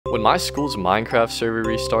When my school's Minecraft server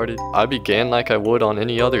restarted, I began like I would on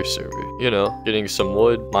any other server. You know, getting some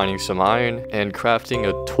wood, mining some iron, and crafting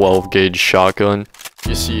a 12 gauge shotgun.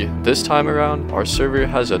 You see, this time around, our server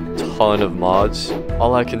has a ton of mods.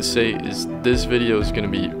 All I can say is this video is gonna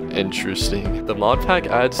be interesting. The mod pack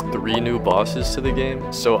adds 3 new bosses to the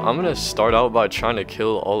game, so I'm gonna start out by trying to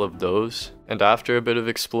kill all of those. And after a bit of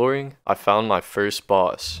exploring, I found my first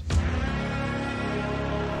boss.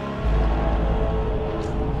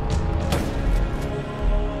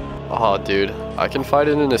 Oh, dude, I can fight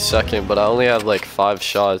it in a second, but I only have like 5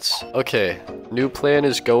 shots. Okay, new plan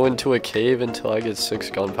is go into a cave until I get 6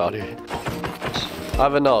 gunpowder. I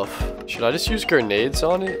have enough. Should I just use grenades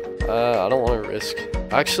on it? I don't want to risk.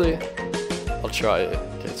 Actually, I'll try it.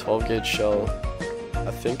 Okay, 12 gauge shell. I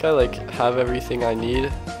think I like have everything I need.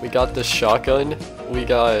 We got the shotgun. We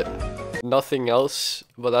got nothing else,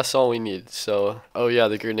 but that's all we need. So, oh yeah,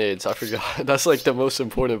 the grenades. I forgot. That's like the most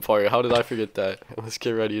important part. How did I forget that? Let's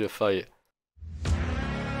get ready to fight.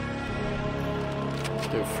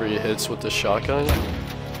 Do free hits with the shotgun.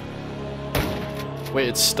 Wait,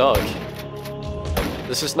 it's stuck.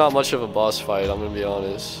 This is not much of a boss fight, I'm gonna be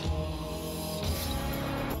honest.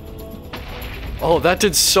 Oh, that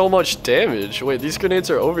did so much damage. Wait, these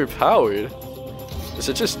grenades are overpowered. Is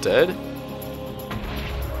it just dead?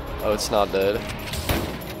 Oh, it's not dead.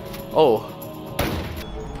 Oh.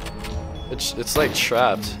 It's like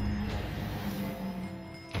trapped.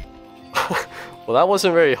 Well, that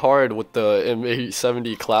wasn't very hard with the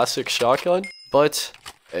M870 classic shotgun, but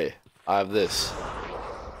hey, I have this.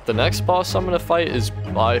 The next boss I'm gonna fight is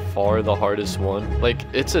by far the hardest one. Like,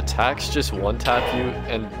 its attacks just one-tap you,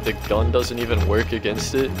 and the gun doesn't even work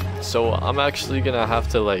against it. So I'm actually gonna have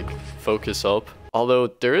to like focus up. Although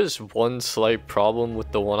there is one slight problem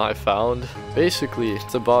with the one I found. Basically,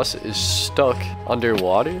 the boss is stuck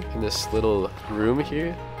underwater in this little room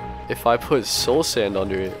here. If I put soul sand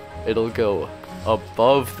under it, it'll go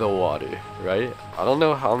above the water, right? I don't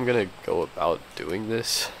know how I'm gonna go about doing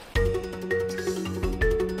this.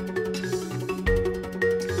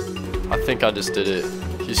 I think I just did it.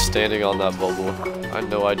 He's standing on that bubble. I had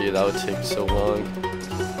no idea that would take so long.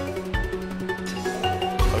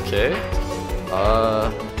 Okay.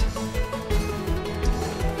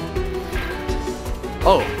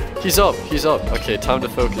 Oh, he's up, he's up. Okay, time to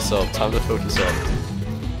focus up, time to focus up.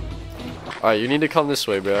 Alright, you need to come this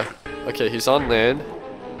way, bruh. Okay, he's on land.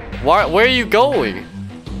 Where are you going?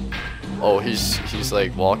 Oh, he's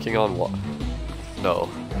like walking on what? No.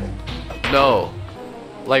 No.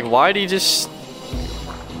 Like, why'd he just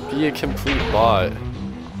be a complete bot?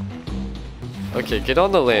 Okay, get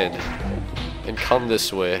on the land and come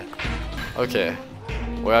this way. Okay,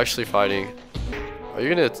 we're actually fighting. Are you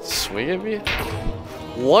gonna swing at me?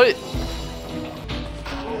 What?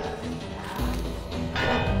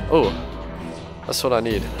 Oh, that's what I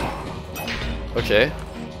need. Okay.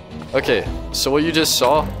 Okay, so what you just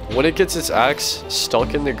saw, when it gets its axe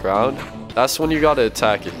stuck in the ground, that's when you gotta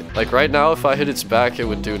attack it. Like right now, if I hit its back, it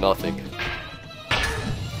would do nothing.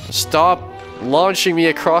 Stop launching me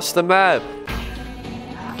across the map.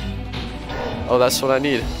 Oh, that's what I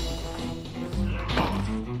need.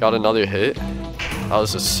 Got another hit. That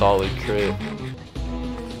was a solid crit.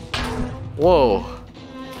 Whoa.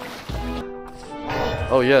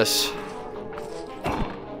 Oh, yes.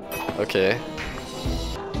 Okay.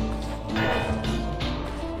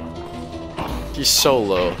 He's so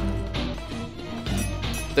low.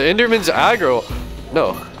 The Enderman's aggro.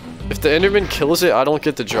 No. If the Enderman kills it, I don't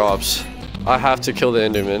get the drops. I have to kill the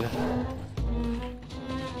Enderman.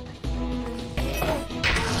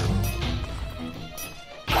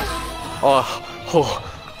 Oh,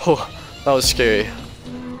 that was scary.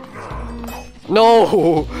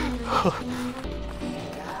 No!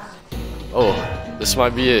 Oh, this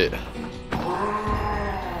might be it.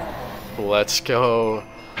 Let's go.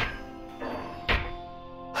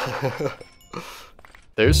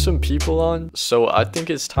 There's some people on, so I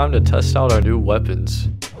think it's time to test out our new weapons.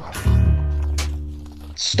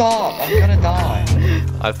 Stop! I'm gonna die.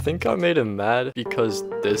 I think I made him mad because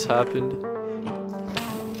this happened.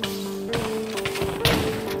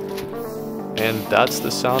 And that's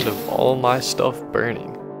the sound of all my stuff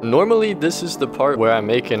burning. Normally, this is the part where I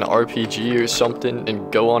make an RPG or something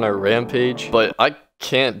and go on a rampage, but I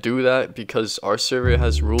can't do that because our server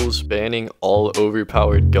has rules banning all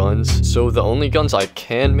overpowered guns. So the only guns I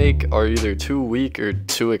can make are either too weak or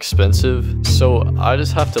too expensive. So I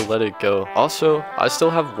just have to let it go. Also, I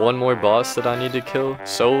still have one more boss that I need to kill,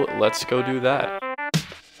 so let's go do that.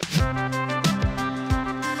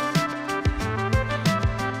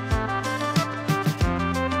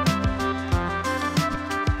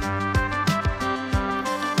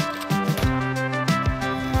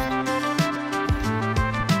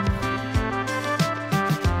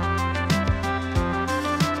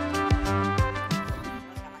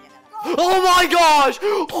 my gosh!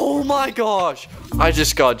 Oh my gosh! I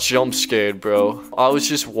just got jump scared, bro. I was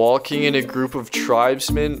just walking in a group of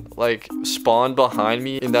tribesmen, like, spawned behind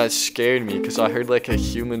me, and that scared me because I heard, like, a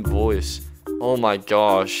human voice. Oh my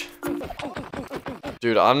gosh.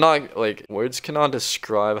 Dude, I'm not, like, words cannot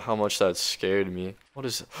describe how much that scared me. What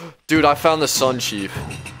is... Dude, I found the Sun Chief.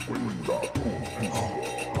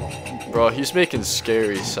 Bro, he's making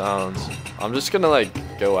scary sounds. I'm just gonna, like,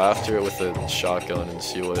 go after it with a shotgun and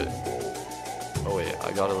see what... Oh, wait,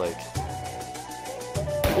 I gotta, like...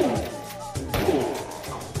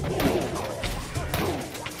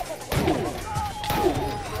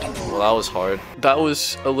 Well, that was hard. That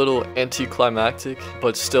was a little anticlimactic,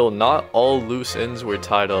 but still not all loose ends were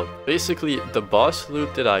tied up. Basically, the boss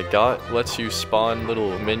loot that I got lets you spawn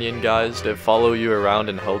little minion guys that follow you around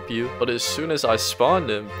and help you. But as soon as I spawned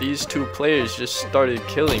them, these two players just started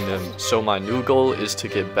killing them. So my new goal is to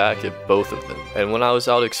get back at both of them. And when I was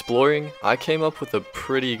out exploring, I came up with a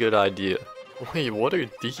pretty good idea. Wait, what are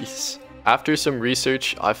these? After some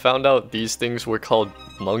research, I found out these things were called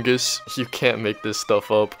mungus. You can't make this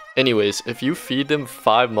stuff up. Anyways, if you feed them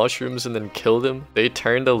 5 mushrooms and then kill them, they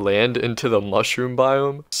turn the land into the mushroom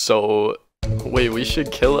biome. So, wait, we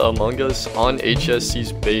should kill Among Us on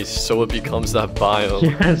HSC's base so it becomes that biome.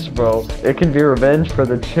 Yes, bro. It can be revenge for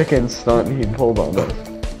the chicken stunt he pulled on us.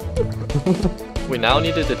 We now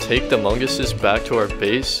needed to take the munguses back to our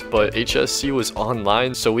base, but HSC was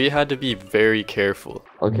online, so we had to be very careful.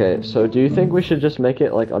 Okay, so do you think we should just make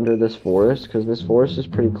it like under this forest? Because this forest is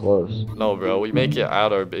pretty close. No, bro, we make it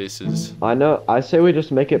at our bases. I know. I say we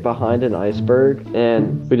just make it behind an iceberg,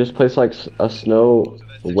 and we just place like a snow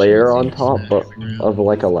layer on top, but of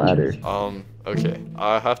like a ladder. Okay,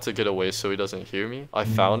 I have to get away so he doesn't hear me. I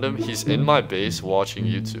found him. He's in my base watching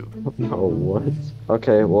YouTube. Oh, what?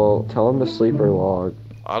 Okay, well, tell him to sleep or log.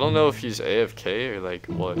 I don't know if he's AFK or like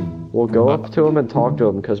what. We'll go up to him and talk to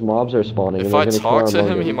him because mobs are spawning. If I talk to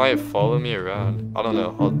him, he might follow me around. I don't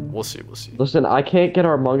know. We'll see. We'll see. Listen, I can't get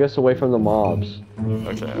our mungus away from the mobs.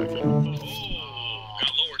 Okay, okay. Oh,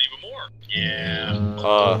 got lowered even more. Yeah.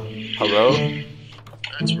 Hello?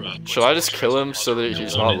 That's rough. Should I just kill him so that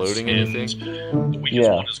he's not loading anything?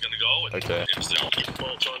 Yeah. Okay.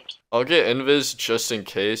 I'll get invis just in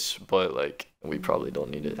case, but like, we probably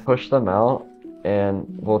don't need it. Push them out, and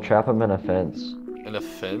we'll trap them in a fence. In a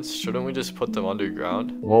fence? Shouldn't we just put them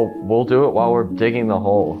underground? We'll do it while we're digging the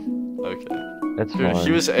hole. Okay. It's Dude, fine.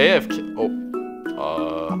 he was AFK.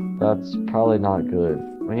 Oh. That's probably not good.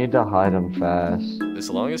 We need to hide him fast.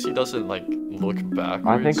 As long as he doesn't like look backwards.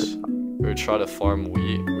 I think... or try to farm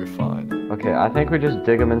wheat, we're fine. Okay, I think we just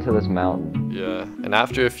dig them into this mountain. Yeah, and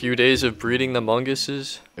after a few days of breeding the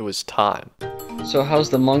munguses, it was time. So how's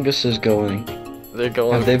the munguses going? They're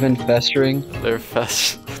going... Have they been festering? They're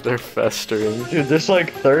festering. Dude, there's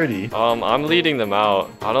like 30. I'm leading them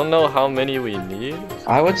out. I don't know how many we need.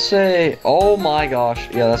 I would say, oh my gosh.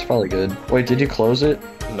 Yeah, that's probably good. Wait, did you close it?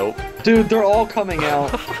 Nope. Dude, they're all coming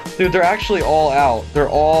out. Dude, they're actually all out. They're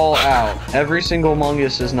all out. Every single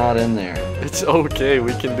mungus is not in there. It's okay,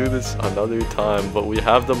 we can do this another time, but we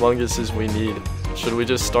have the munguses we need. Should we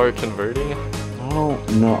just start converting? Oh,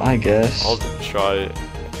 no, I guess. I'll try it.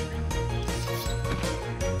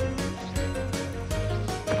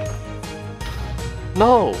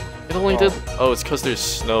 No! It only did... Oh, it's because there's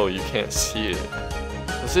snow, you can't see it.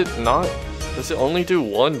 Does it not... Does it only do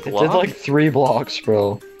 1 block? It did like 3 blocks,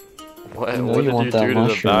 bro. What I did know you you want do that to the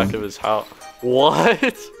mushroom. back of his house?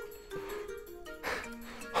 What?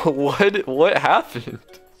 What happened?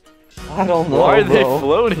 I don't know, Why are they bro.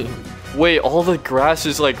 floating? Wait, all the grass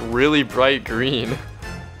is like really bright green.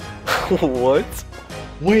 What?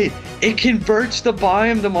 Wait, it converts the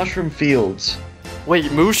biome to mushroom fields.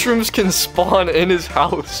 Wait, mushrooms can spawn in his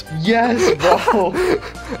house. Yes, bro.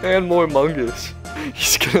 And more mungus.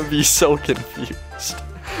 He's gonna be so confused.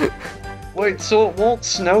 Wait, so it won't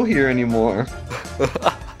snow here anymore.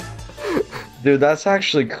 Dude, that's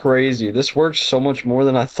actually crazy. This works so much more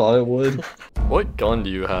than I thought it would. What gun do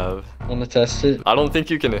you have? Wanna test it? I don't think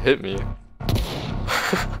you can hit me.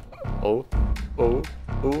 Oh. Oh.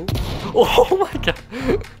 Oh. Oh my god.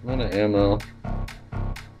 I'm out of ammo.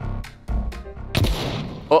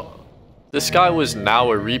 Oh. This guy was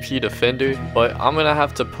now a repeat offender, but I'm gonna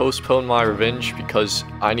have to postpone my revenge because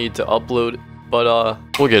I need to upload. But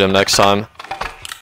we'll get him next time.